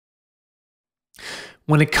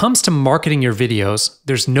When it comes to marketing your videos,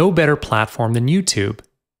 there's no better platform than YouTube.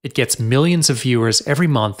 It gets millions of viewers every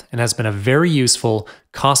month and has been a very useful,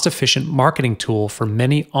 cost-efficient marketing tool for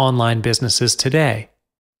many online businesses today.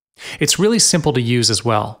 It's really simple to use as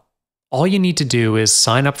well. All you need to do is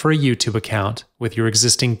sign up for a YouTube account with your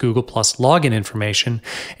existing Google+ login information,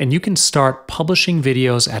 and you can start publishing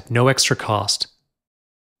videos at no extra cost.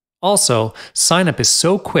 Also, sign up is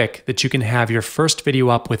so quick that you can have your first video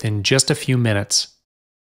up within just a few minutes.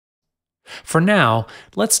 For now,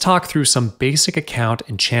 let's talk through some basic account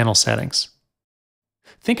and channel settings.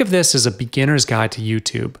 Think of this as a beginner's guide to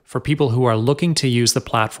YouTube for people who are looking to use the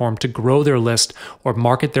platform to grow their list or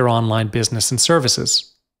market their online business and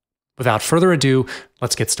services. Without further ado,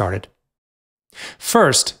 let's get started.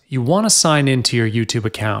 First, you want to sign into your YouTube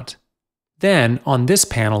account. Then, on this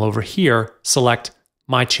panel over here, select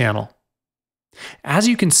My Channel. As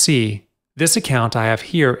you can see, this account I have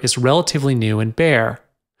here is relatively new and bare.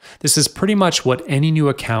 This is pretty much what any new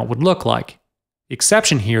account would look like. The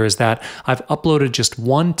exception here is that I've uploaded just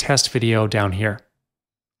one test video down here.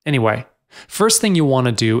 Anyway, first thing you want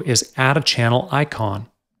to do is add a channel icon.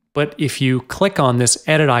 But if you click on this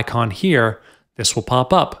edit icon here, this will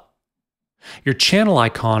pop up. Your channel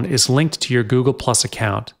icon is linked to your Google+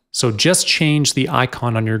 account, so just change the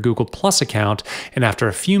icon on your Google+ account, and after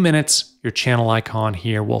a few minutes, your channel icon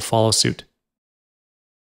here will follow suit.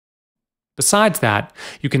 Besides that,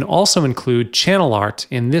 you can also include channel art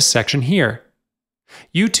in this section here.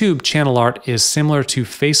 YouTube channel art is similar to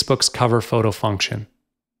Facebook's cover photo function.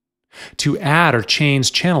 To add or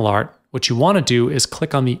change channel art, what you want to do is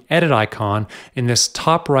click on the edit icon in this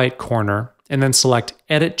top right corner and then select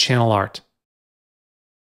Edit Channel Art.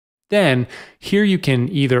 Then, here you can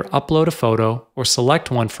either upload a photo or select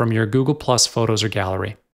one from your Google+ Photos or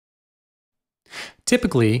gallery.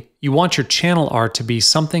 Typically, you want your channel art to be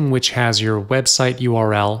something which has your website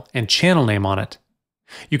URL and channel name on it.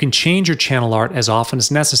 You can change your channel art as often as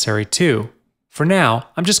necessary too. For now,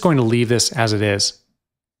 I'm just going to leave this as it is.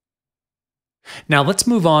 Now let's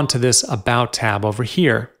move on to this About tab over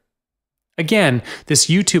here. Again, this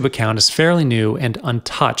YouTube account is fairly new and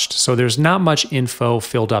untouched, so there's not much info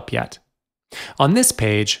filled up yet. On this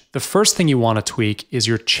page, the first thing you want to tweak is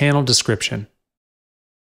your channel description.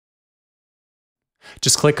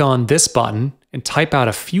 Just click on this button and type out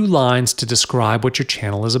a few lines to describe what your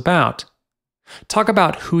channel is about. Talk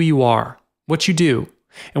about who you are, what you do,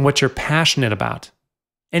 and what you're passionate about.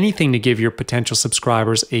 Anything to give your potential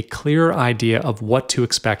subscribers a clearer idea of what to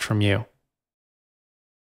expect from you.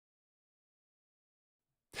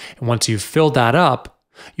 And once you've filled that up,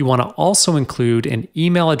 you want to also include an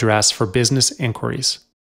email address for business inquiries.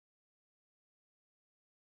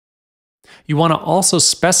 You want to also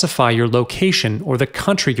specify your location or the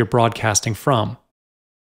country you're broadcasting from.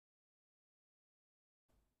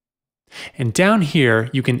 And down here,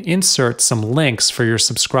 you can insert some links for your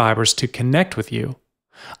subscribers to connect with you.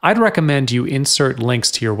 I'd recommend you insert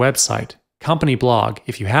links to your website, company blog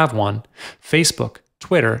if you have one, Facebook,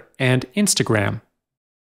 Twitter, and Instagram.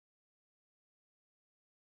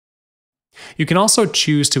 You can also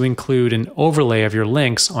choose to include an overlay of your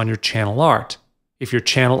links on your channel art, if your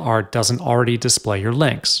channel art doesn't already display your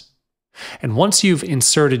links. And once you've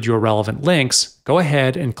inserted your relevant links, go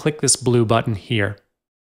ahead and click this blue button here.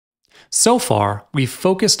 So far, we've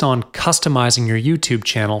focused on customizing your YouTube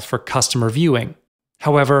channel for customer viewing.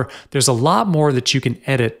 However, there's a lot more that you can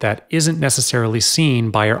edit that isn't necessarily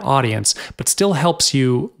seen by your audience, but still helps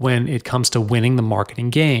you when it comes to winning the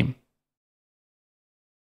marketing game.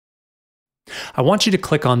 I want you to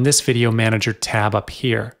click on this Video Manager tab up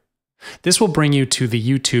here. This will bring you to the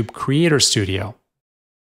YouTube Creator Studio.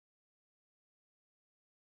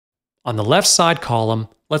 On the left side column,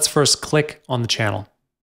 let's first click on the channel.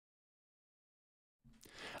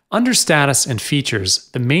 Under Status and Features,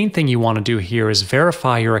 the main thing you want to do here is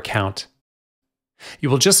verify your account. You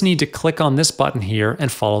will just need to click on this button here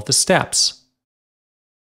and follow the steps.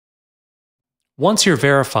 Once you're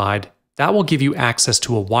verified, that will give you access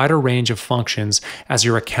to a wider range of functions as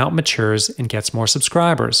your account matures and gets more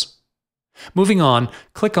subscribers. Moving on,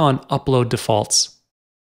 click on Upload Defaults.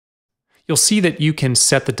 You'll see that you can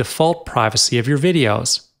set the default privacy of your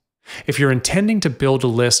videos. If you're intending to build a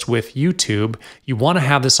list with YouTube, you want to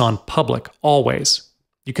have this on public always.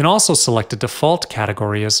 You can also select a default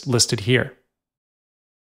category as listed here.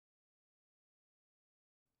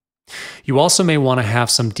 You also may want to have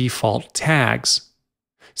some default tags.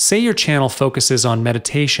 Say your channel focuses on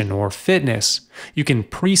meditation or fitness, you can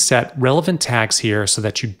preset relevant tags here so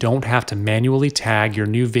that you don't have to manually tag your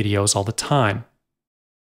new videos all the time.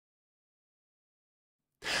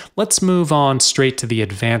 Let's move on straight to the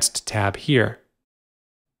Advanced tab here.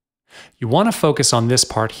 You want to focus on this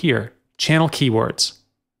part here, channel keywords.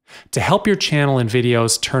 To help your channel and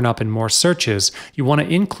videos turn up in more searches, you want to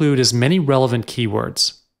include as many relevant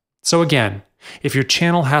keywords. So again, if your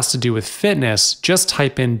channel has to do with fitness, just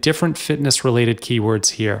type in different fitness-related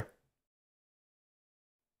keywords here.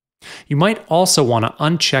 You might also want to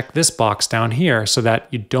uncheck this box down here so that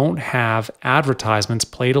you don't have advertisements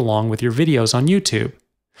played along with your videos on YouTube.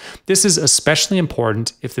 This is especially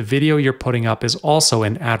important if the video you're putting up is also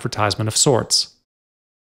an advertisement of sorts.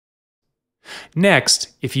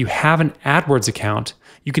 Next, if you have an AdWords account,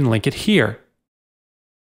 you can link it here.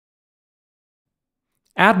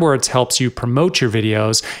 AdWords helps you promote your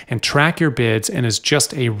videos and track your bids and is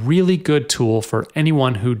just a really good tool for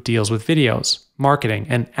anyone who deals with videos, marketing,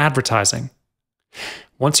 and advertising.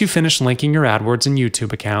 Once you finish linking your AdWords and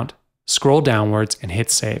YouTube account, scroll downwards and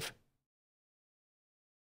hit Save.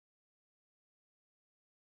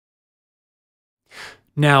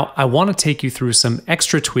 Now, I want to take you through some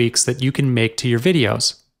extra tweaks that you can make to your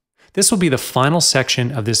videos. This will be the final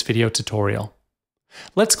section of this video tutorial.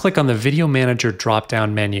 Let's click on the Video Manager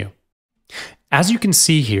drop-down menu. As you can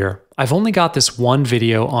see here, I've only got this one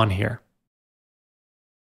video on here.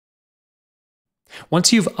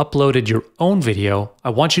 Once you've uploaded your own video, I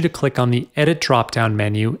want you to click on the Edit drop-down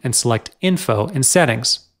menu and select Info and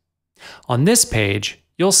Settings. On this page,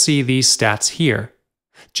 you'll see these stats here,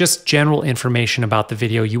 just general information about the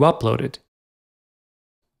video you uploaded.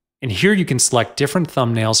 And here you can select different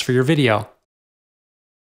thumbnails for your video.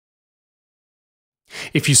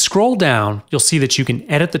 If you scroll down, you'll see that you can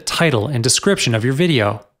edit the title and description of your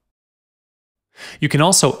video. You can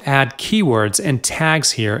also add keywords and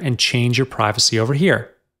tags here and change your privacy over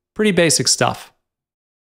here. Pretty basic stuff.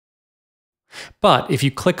 But if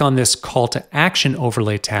you click on this Call to Action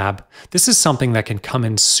overlay tab, this is something that can come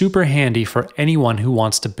in super handy for anyone who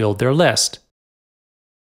wants to build their list.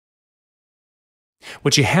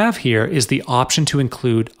 What you have here is the option to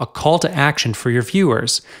include a call to action for your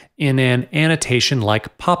viewers in an annotation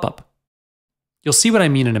like pop-up. You'll see what I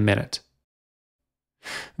mean in a minute.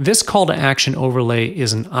 This call to action overlay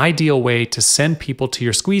is an ideal way to send people to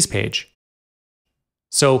your squeeze page.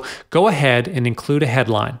 So go ahead and include a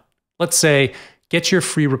headline. Let's say, get your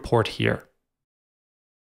free report here.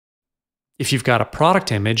 If you've got a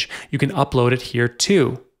product image, you can upload it here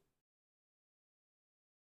too.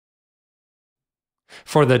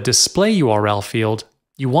 For the display URL field,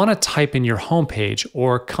 you want to type in your homepage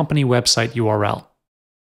or company website URL.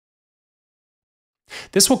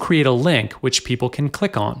 This will create a link which people can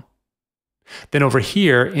click on. Then over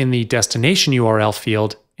here in the destination URL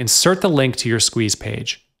field, insert the link to your squeeze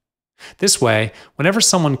page. This way, whenever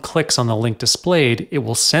someone clicks on the link displayed, it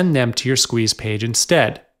will send them to your squeeze page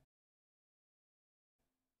instead.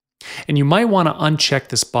 And you might want to uncheck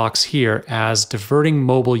this box here, as diverting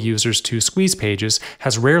mobile users to squeeze pages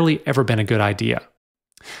has rarely ever been a good idea.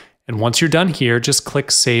 And once you're done here, just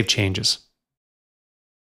click Save Changes.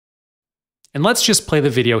 And let's just play the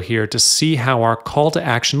video here to see how our call to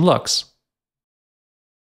action looks.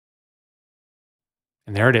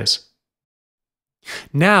 And there it is.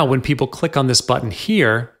 Now, when people click on this button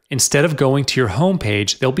here, instead of going to your home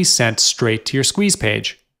page, they'll be sent straight to your squeeze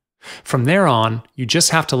page. From there on, you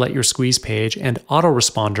just have to let your squeeze page and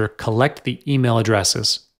autoresponder collect the email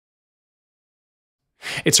addresses.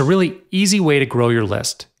 It's a really easy way to grow your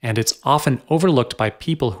list, and it's often overlooked by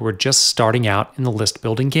people who are just starting out in the list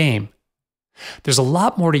building game. There's a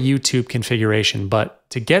lot more to YouTube configuration, but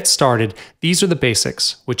to get started, these are the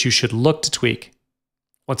basics, which you should look to tweak.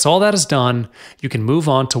 Once all that is done, you can move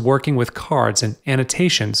on to working with cards and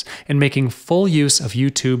annotations and making full use of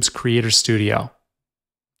YouTube's Creator Studio.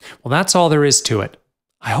 Well, that's all there is to it.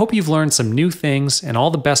 I hope you've learned some new things, and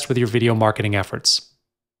all the best with your video marketing efforts.